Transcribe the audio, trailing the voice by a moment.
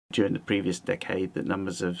During the previous decade, the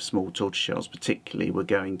numbers of small tortoiseshells particularly were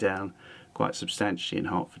going down quite substantially in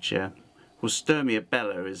Hertfordshire. Well, Sturmia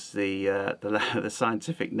bella is the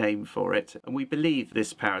scientific name for it, and we believe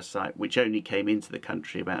this parasite, which only came into the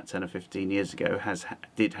country about 10 or 15 years ago,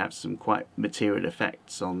 did have some quite material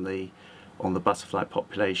effects on the butterfly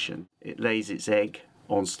population. It lays its egg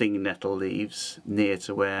on stinging nettle leaves near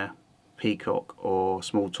to where peacock or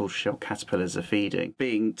small tortoiseshell caterpillars are feeding.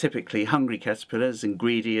 Being typically hungry caterpillars and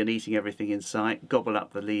greedy and eating everything in sight, gobble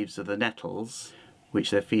up the leaves of the nettles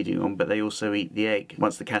which they're feeding on, but they also eat the egg.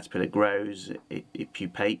 Once the caterpillar grows, it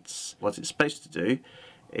pupates. What it's supposed to do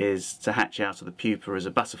is to hatch out of the pupa as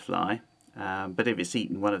a butterfly, but if it's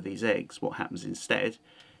eaten one of these eggs, what happens instead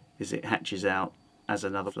is it hatches out as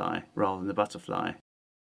another fly rather than the butterfly.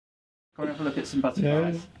 Can we have a look at some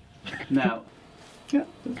butterflies? Yeah. Now, yeah,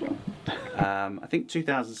 there's one. I think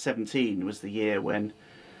 2017 was the year when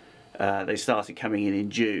they started coming in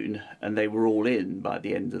June, and they were all in by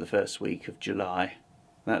the end of the first week of July.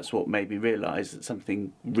 That's what made me realise that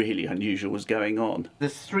something really unusual was going on.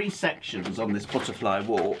 There's 3 sections on this butterfly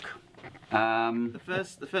walk.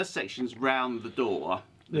 The first section's round the door,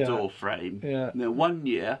 door frame. Yeah. Now, one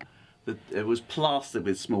year it was plastered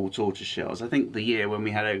with small tortoiseshells. I think the year when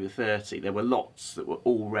we had over 30, there were lots that were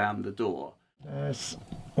all round the door. There's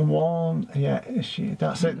one, yeah,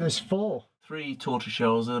 that's it, there's 4. 3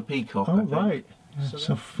 tortoiseshells and a peacock. Oh, right. Yeah,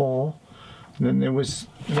 so 4. And then there was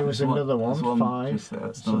another one, 5.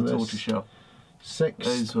 That's not a tortoiseshell. 6,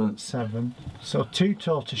 7. So 2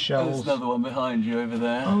 tortoiseshells. There's another one behind you over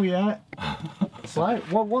there. Oh, yeah.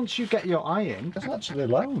 Right. Well, once you get your eye in, there's actually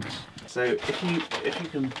loads. So if you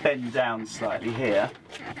can bend down slightly here,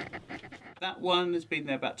 that one has been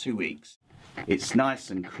there about 2 weeks. It's nice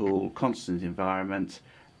and cool, constant environment,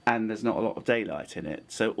 and there's not a lot of daylight in it.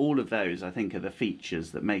 So all of those, I think, are the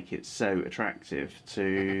features that make it so attractive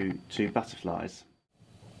to butterflies.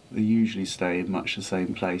 They usually stay in much the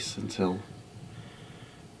same place until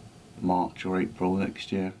March or April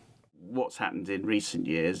next year. What's happened in recent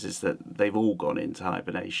years is that they've all gone into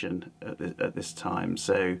hibernation at this time.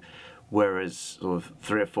 So whereas sort of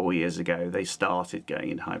 3 or 4 years ago they started going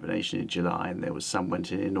in hibernation in July, and there was some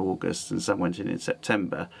went in August and some went in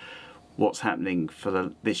September, what's happening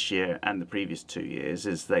for this year and the previous 2 years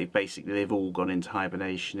is they've all gone into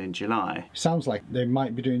hibernation in July. Sounds like they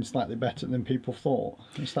might be doing slightly better than people thought.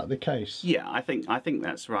 Is that the case? Yeah, I think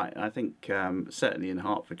that's right. I think certainly in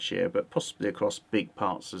Hertfordshire, but possibly across big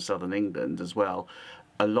parts of southern England as well,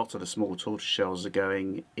 a lot of the small tortoiseshells are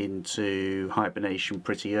going into hibernation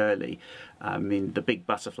pretty early. I mean, the big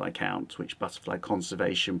butterfly count, which Butterfly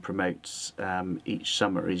Conservation promotes each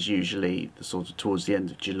summer, is usually sort of towards the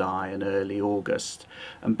end of July and early August.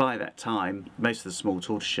 And by that time, most of the small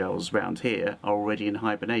tortoiseshells around here are already in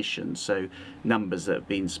hibernation. So numbers that have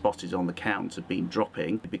been spotted on the count have been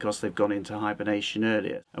dropping because they've gone into hibernation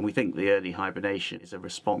earlier. And we think the early hibernation is a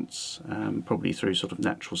response, probably through sort of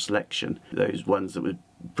natural selection. Those ones that were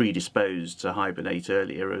predisposed to hibernate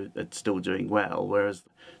earlier are still doing well, whereas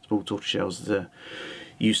small tortoiseshells that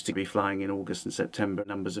used to be flying in August and September,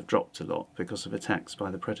 numbers have dropped a lot because of attacks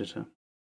by the predator.